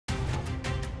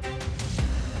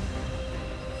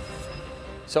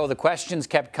So the questions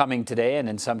kept coming today, and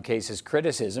in some cases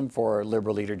criticism for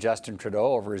Liberal leader Justin Trudeau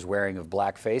over his wearing of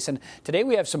blackface. And today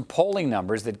we have some polling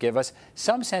numbers that give us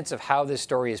some sense of how this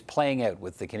story is playing out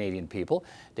with the Canadian people.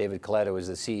 David Coletto is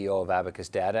the CEO of Abacus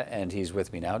Data, and he's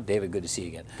with me now. David, good to see you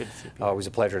again. Good to see you, Peter. Always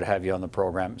a pleasure to have you on the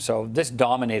program. So this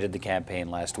dominated the campaign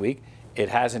last week. It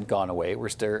hasn't gone away. We're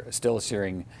still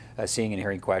seeing and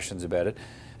hearing questions about it,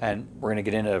 and we're going to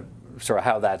get into sort of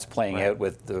how that's playing out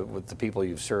with the people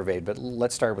you've surveyed. But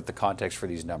let's start with the context for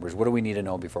these numbers. What do we need to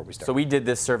know before we start? So we did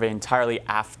this survey entirely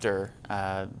after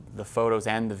the photos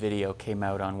and the video came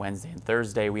out on Wednesday and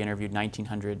Thursday. We interviewed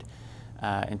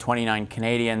 1,929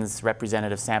 Canadians,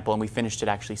 representative sample, and we finished it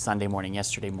actually Sunday morning,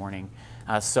 yesterday morning.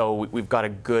 So we've got a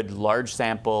good large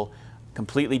sample,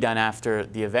 completely done after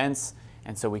the events,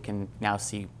 and so we can now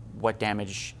see what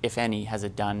damage, if any, has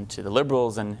it done to the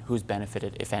Liberals, and who's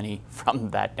benefited, if any, from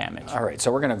that damage. All right,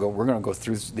 so we're going to go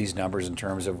through these numbers in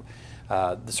terms of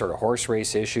the sort of horse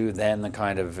race issue, then the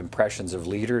kind of impressions of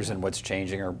leaders and what's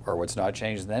changing or what's not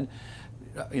changed, and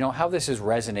then how this is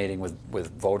resonating with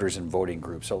voters and voting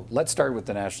groups. So let's start with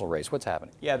the national race. What's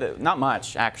happening? Yeah, not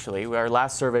much, actually. Our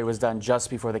last survey was done just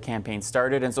before the campaign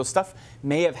started, and so stuff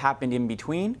may have happened in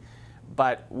between,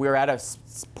 but we're at a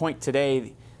point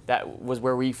today that was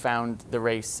where we found the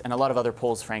race, and a lot of other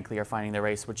polls, frankly, are finding the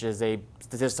race, which is a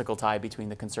statistical tie between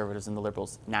the Conservatives and the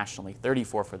Liberals nationally.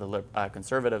 34 for the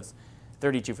Conservatives,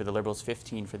 32 for the Liberals,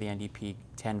 15 for the NDP,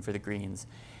 10 for the Greens.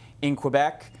 In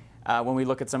Quebec, when we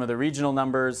look at some of the regional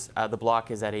numbers, the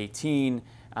Bloc is at 18,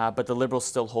 but the Liberals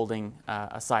still holding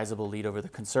a sizable lead over the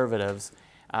Conservatives.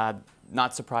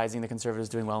 Not surprising, the Conservatives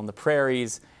doing well in the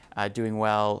prairies, doing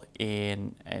well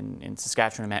in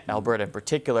Saskatchewan and Alberta in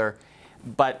particular.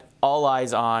 But all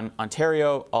eyes on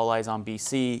Ontario, all eyes on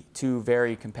BC, two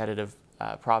very competitive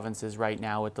provinces right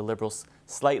now, with the Liberals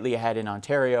slightly ahead in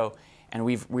Ontario, and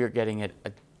we're getting an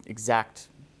exact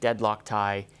deadlock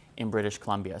tie in British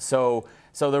Columbia. So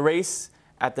the race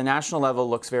at the national level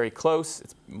looks very close.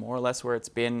 It's more or less where it's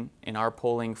been in our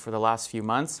polling for the last few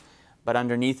months. But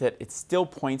underneath it, it still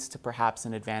points to perhaps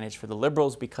an advantage for the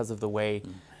Liberals because of the way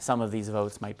some of these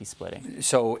votes might be splitting.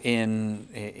 So in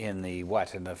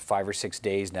the 5 or 6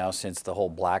 days now since the whole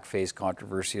blackface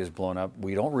controversy has blown up,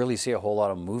 we don't really see a whole lot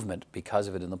of movement because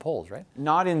of it in the polls, right?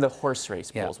 Not in the horse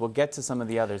race polls. We'll get to some of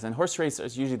the others. And horse race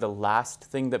is usually the last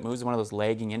thing that moves, one of those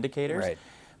lagging indicators. Right.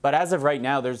 But as of right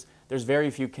now, there's very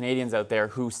few Canadians out there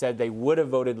who said they would have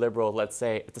voted Liberal, let's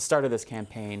say, at the start of this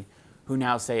campaign, who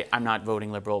now say, I'm not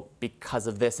voting Liberal because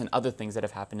of this and other things that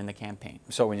have happened in the campaign.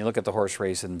 So when you look at the horse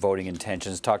race and voting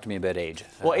intentions, talk to me about age.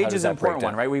 Well, age is an important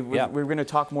one, right? We're going to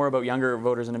talk more about younger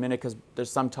voters in a minute, because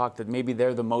there's some talk that maybe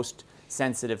they're the most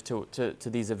sensitive to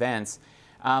these events.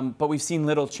 But we've seen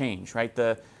little change, right?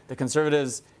 The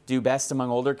Conservatives do best among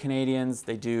older Canadians.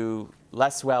 They do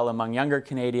less well among younger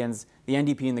Canadians. The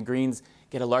NDP and the Greens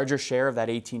get a larger share of that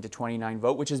 18 to 29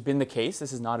 vote, which has been the case.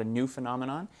 This is not a new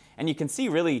phenomenon. And you can see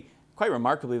really, quite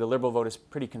remarkably, the Liberal vote is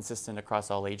pretty consistent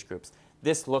across all age groups.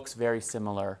 This looks very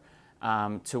similar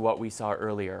to what we saw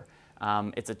earlier.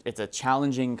 It's a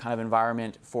challenging kind of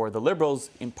environment for the Liberals,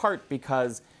 in part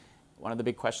because one of the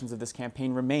big questions of this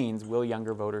campaign remains, will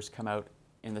younger voters come out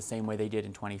in the same way they did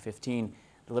in 2015?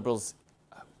 The Liberals,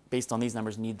 based on these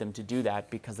numbers, need them to do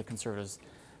that because the Conservatives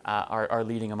are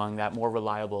leading among that more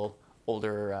reliable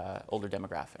older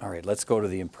demographic. All right, let's go to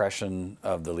the impression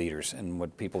of the leaders and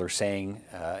what people are saying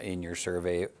in your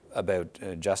survey about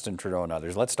Justin Trudeau and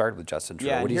others. Let's start with Justin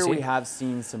Trudeau. Yeah, what do you see? Here we have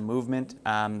seen some movement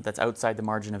that's outside the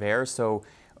margin of error. So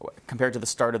compared to the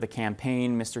start of the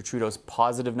campaign, Mr. Trudeau's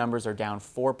positive numbers are down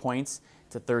 4 points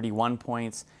to 31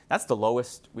 points. That's the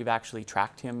lowest we've actually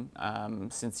tracked him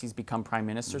since he's become Prime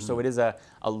Minister. So it is a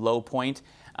low point.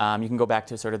 You can go back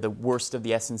to sort of the worst of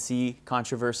the SNC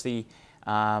controversy,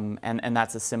 and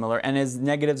that's a similar, and his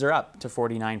negatives are up to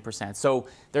 49%. So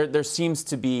there seems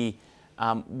to be,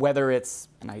 whether it's,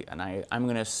 I'm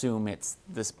going to assume it's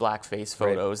this blackface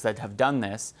photos that have done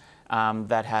this,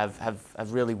 that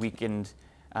have really weakened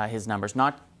his numbers.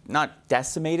 Not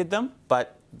decimated them,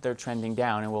 but they're trending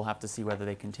down, and we'll have to see whether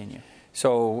they continue.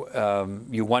 So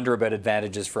you wonder about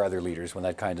advantages for other leaders when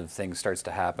that kind of thing starts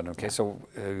to happen. Okay, so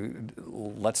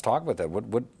let's talk about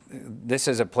that. This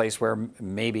is a place where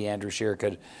maybe Andrew Scheer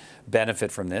could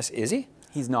benefit from this. Is he?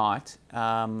 He's not.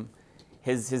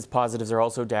 His positives are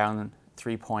also down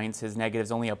 3 points. His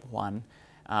negatives only up 1.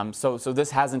 So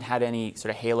this hasn't had any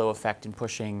sort of halo effect in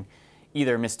pushing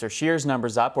either Mr. Scheer's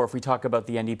numbers up, or if we talk about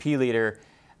the NDP leader,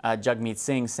 Jagmeet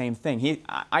Singh, same thing.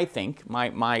 I think,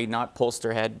 my not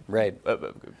pollster head,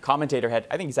 commentator head,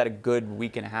 I think he's had a good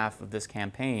week and a half of this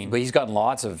campaign. But he's gotten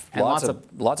lots of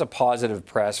positive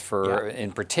press for,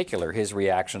 in particular, his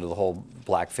reaction to the whole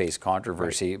blackface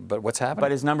controversy. Right. But what's happened?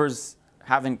 But his numbers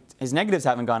his negatives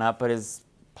haven't gone up, but his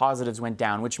positives went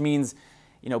down, which means,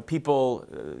 people,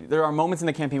 there are moments in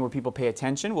the campaign where people pay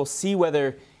attention. We'll see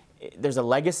whether there's a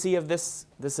legacy of this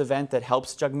event that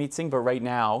helps Jagmeet Singh, but right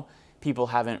now, people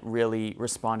haven't really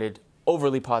responded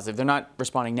overly positive. They're not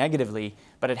responding negatively,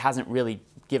 but it hasn't really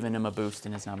given him a boost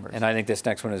in his numbers. And I think this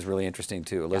next one is really interesting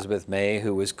too. Elizabeth May,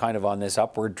 who was kind of on this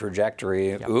upward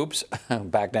trajectory, oops,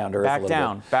 back down to earth a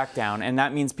little bit. Back down. And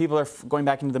that means people are going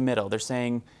back into the middle. They're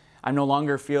saying, I no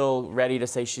longer feel ready to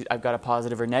say I've got a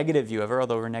positive or negative view of her,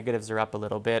 although her negatives are up a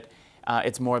little bit.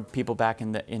 It's more people back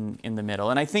in the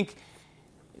middle. And I think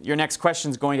your next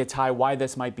question is going to tie why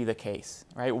this might be the case,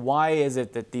 right? Why is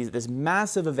it that this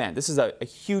massive event, this is a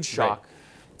huge shock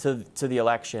to the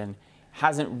election,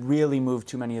 hasn't really moved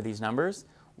too many of these numbers?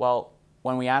 Well,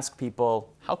 when we ask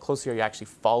people, how closely are you actually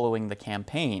following the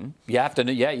campaign? You have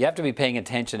to be paying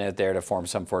attention out there to form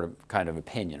some sort of kind of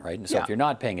opinion, right? And so if you're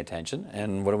not paying attention,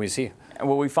 and what do we see?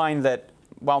 Well, we find that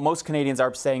while most Canadians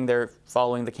are saying they're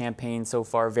following the campaign so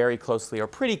far very closely or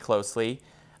pretty closely,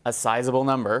 a sizable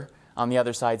number on the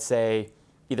other side say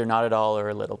either not at all or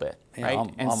a little bit, right?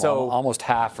 And so almost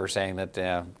half are saying that.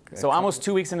 So almost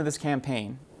 2 weeks into this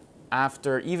campaign,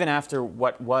 even after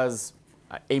what was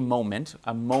a moment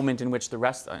in which the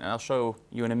rest, and I'll show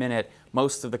you in a minute,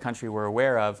 most of the country were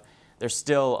aware of, there's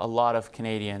still a lot of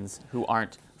Canadians who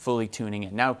aren't fully tuning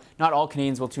in. Now, not all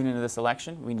Canadians will tune into this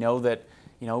election. We know that,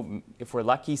 if we're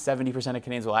lucky, 70% of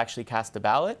Canadians will actually cast a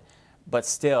ballot, but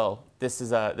still, this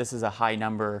is a high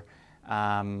number.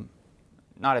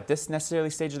 Not at this necessarily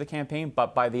stage of the campaign,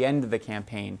 but by the end of the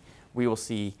campaign, we will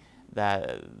see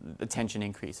that the tension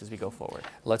increase as we go forward.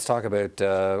 Let's talk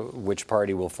about which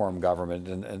party will form government,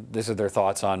 and this is their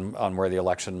thoughts on where the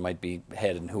election might be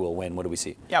headed and who will win. What do we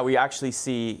see? Yeah, we actually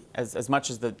see, as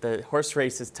much as the horse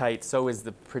race is tight, so is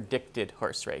the predicted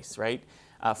horse race, right?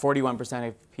 41%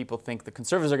 of people think the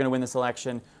Conservatives are going to win this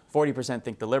election, 40%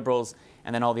 think the Liberals,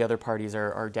 and then all the other parties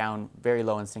are down very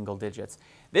low in single digits.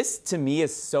 This, to me,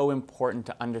 is so important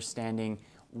to understanding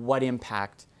what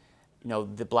impact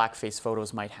the blackface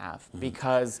photos might have.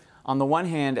 Because on the one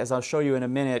hand, as I'll show you in a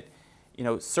minute,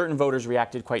 certain voters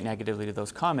reacted quite negatively to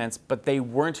those comments, but they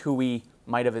weren't who we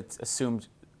might have assumed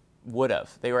would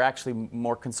have. They were actually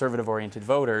more conservative-oriented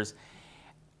voters.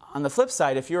 On the flip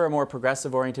side, if you're a more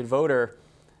progressive-oriented voter,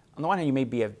 on the one hand, you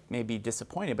may be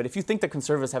disappointed, but if you think the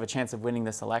Conservatives have a chance of winning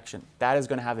this election, that is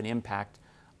going to have an impact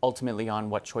ultimately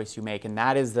on what choice you make, and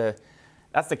that's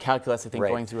the calculus, I think,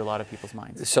 going through a lot of people's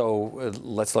minds. So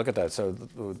let's look at that.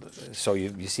 So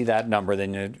you see that number,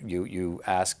 then you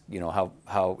ask,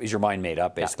 how is your mind made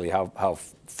up, basically? How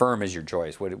firm is your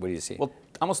choice? What do you see? Well,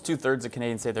 almost 2/3 of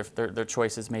Canadians say their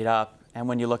choice is made up, and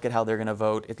when you look at how they're going to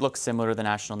vote, it looks similar to the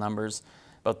national numbers.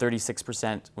 About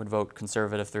 36% would vote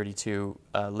Conservative, 32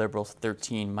 Liberals,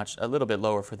 13, a little bit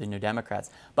lower for the New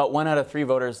Democrats. But 1 out of 3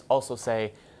 voters also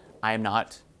say, I am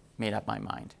not made up my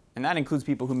mind. And that includes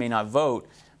people who may not vote,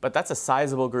 but that's a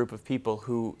sizable group of people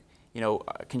who,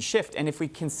 can shift. And if we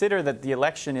consider that the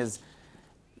election is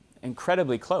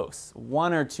incredibly close,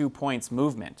 1 or 2 points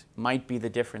movement might be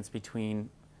the difference between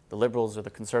the Liberals or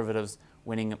the Conservatives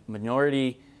winning a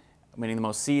minority, winning the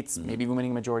most seats, maybe even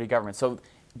winning a majority government. So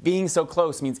being so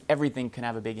close means everything can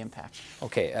have a big impact.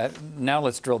 Okay, now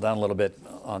let's drill down a little bit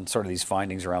on sort of these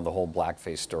findings around the whole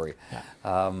blackface story.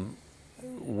 Yeah.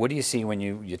 What do you see when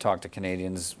you talk to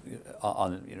Canadians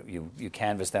you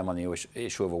canvass them on the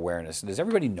issue of awareness? Does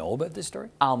everybody know about this story?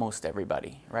 Almost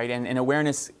everybody, right? And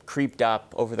awareness creeped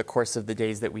up over the course of the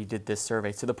days that we did this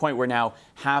survey, to the point where now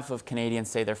half of Canadians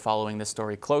say they're following the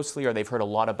story closely or they've heard a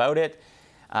lot about it.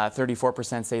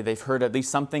 34% say they've heard at least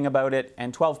something about it,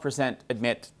 and 12%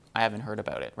 admit, I haven't heard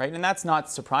about it, right? And that's not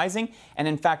surprising. And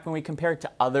in fact, when we compare it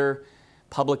to other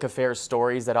public affairs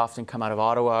stories that often come out of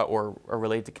Ottawa or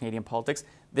relate to Canadian politics,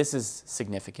 this is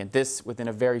significant. This, within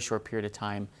a very short period of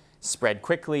time, spread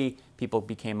quickly, people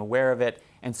became aware of it,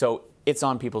 and so it's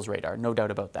on people's radar, no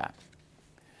doubt about that.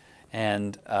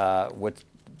 And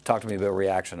talk to me about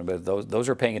reaction, about those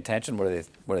who are paying attention, what do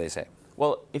they say?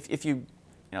 Well, if you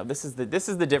this is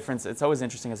the difference. It's always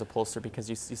interesting as a pollster because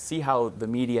you see how the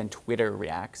media and Twitter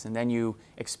reacts, and then you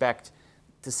expect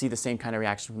to see the same kind of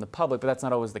reaction from the public, but that's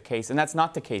not always the case, and that's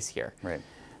not the case here. Right.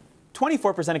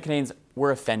 24% of Canadians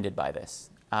were offended by this,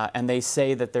 and they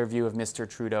say that their view of Mr.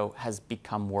 Trudeau has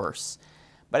become worse.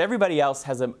 But everybody else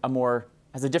has a more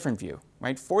has a different view,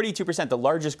 right? 42%, the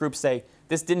largest group, say,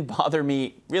 this didn't bother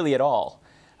me really at all.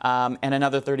 And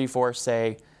another 34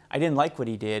 say, I didn't like what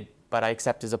he did, but I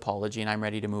accept his apology and I'm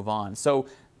ready to move on. So,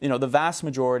 you know, the vast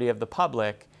majority of the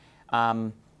public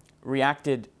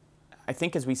reacted, I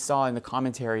think, as we saw in the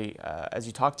commentary, as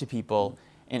you talk to people,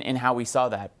 in how we saw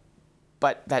that.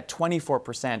 But that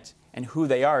 24% and who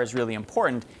they are is really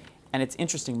important. And it's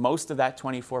interesting, most of that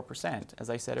 24%, as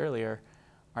I said earlier,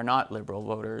 are not liberal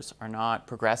voters, are not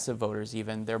progressive voters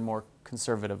even, they're more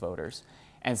conservative voters.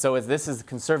 And so this is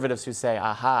conservatives who say,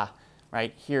 aha,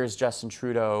 right, here's Justin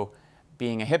Trudeau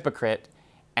being a hypocrite,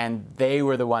 and they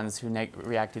were the ones who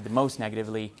reacted the most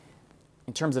negatively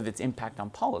in terms of its impact on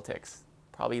politics.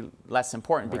 Probably less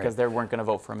important because they weren't going to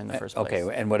vote for him in the first place.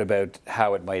 Okay, and what about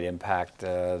how it might impact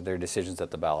their decisions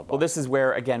at the ballot box? Well, this is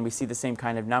where, again, we see the same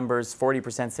kind of numbers.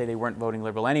 40% say they weren't voting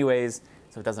Liberal anyways,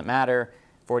 so it doesn't matter.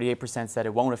 48% said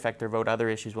it won't affect their vote, other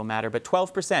issues will matter. But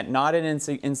 12%, not an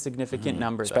insignificant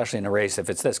number. Especially in a race if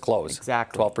it's this close.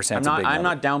 Exactly. 12% is a big number. I'm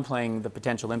not downplaying the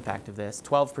potential impact of this.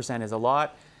 12% is a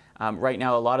lot. Right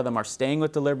now, a lot of them are staying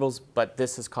with the Liberals, but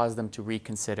this has caused them to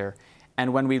reconsider.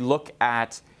 And when we look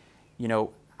at, you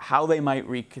know, how they might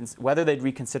whether they'd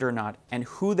reconsider or not, and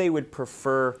who they would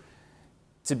prefer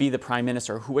to be the Prime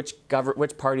Minister, which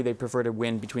party they prefer to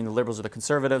win between the Liberals or the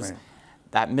Conservatives,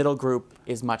 that middle group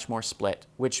is much more split,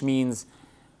 which means,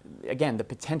 again, the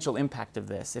potential impact of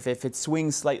this. If it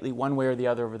swings slightly one way or the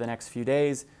other over the next few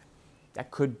days, that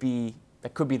could be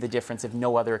the difference if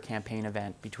no other campaign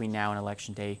event between now and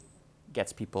Election Day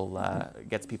gets people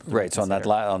to right. So on that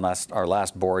our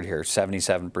last board here,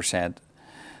 77%.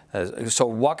 So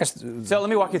walk us. So let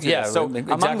me walk you through this. So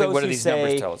exactly among those what do who these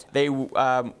numbers say tell us? they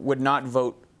would not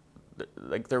vote,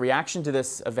 like the reaction to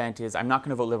this event is, I'm not going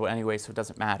to vote Liberal anyway, so it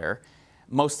doesn't matter.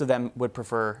 Most of them would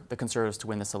prefer the Conservatives to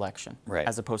win this election,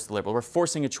 as opposed to the Liberal. We're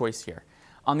forcing a choice here.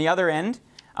 On the other end,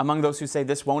 among those who say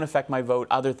this won't affect my vote,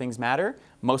 other things matter,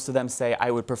 most of them say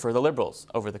I would prefer the Liberals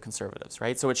over the Conservatives,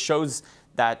 right? So it shows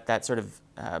that sort of,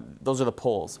 those are the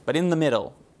polls. But in the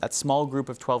middle, that small group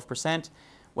of 12%,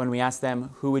 when we ask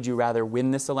them, who would you rather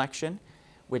win this election,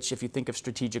 which if you think of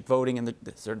strategic voting and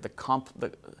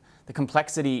the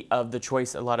complexity of the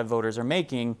choice a lot of voters are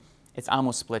making, it's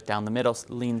almost split down the middle,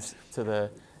 leans to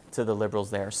the Liberals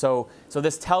there. So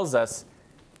this tells us,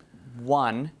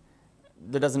 one,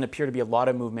 there doesn't appear to be a lot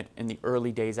of movement in the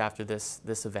early days after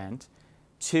this event.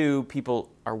 Two, people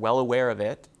are well aware of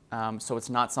it, so it's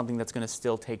not something that's going to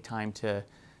still take time to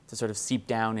sort of seep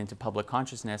down into public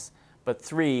consciousness. But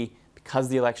three, because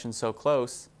the election's so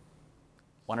close,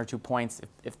 1 or 2 points,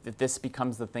 if this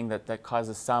becomes the thing that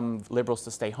causes some Liberals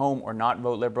to stay home or not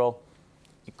vote Liberal,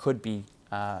 it could be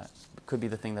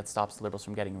the thing that stops the Liberals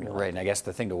from getting reelected. Right, and I guess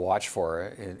the thing to watch for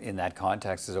in that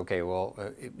context is, okay, well,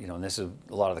 you know, and this is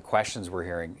a lot of the questions we're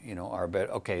hearing, you know, are about,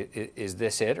 okay, is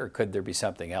this it, or could there be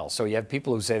something else? So you have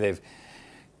people who say they've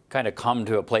kind of come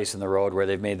to a place in the road where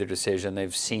they've made their decision,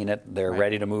 they've seen it, they're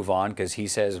ready to move on because he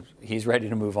says he's ready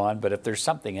to move on. But if there's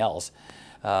something else,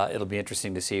 it'll be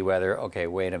interesting to see whether, okay,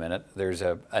 wait a minute, there's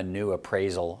a new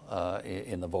appraisal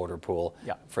in the voter pool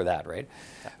for that, right?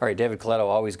 All right, David Coletto,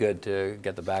 always good to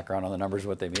get the background on the numbers,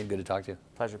 what they mean. Good to talk to you.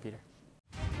 Pleasure, Peter.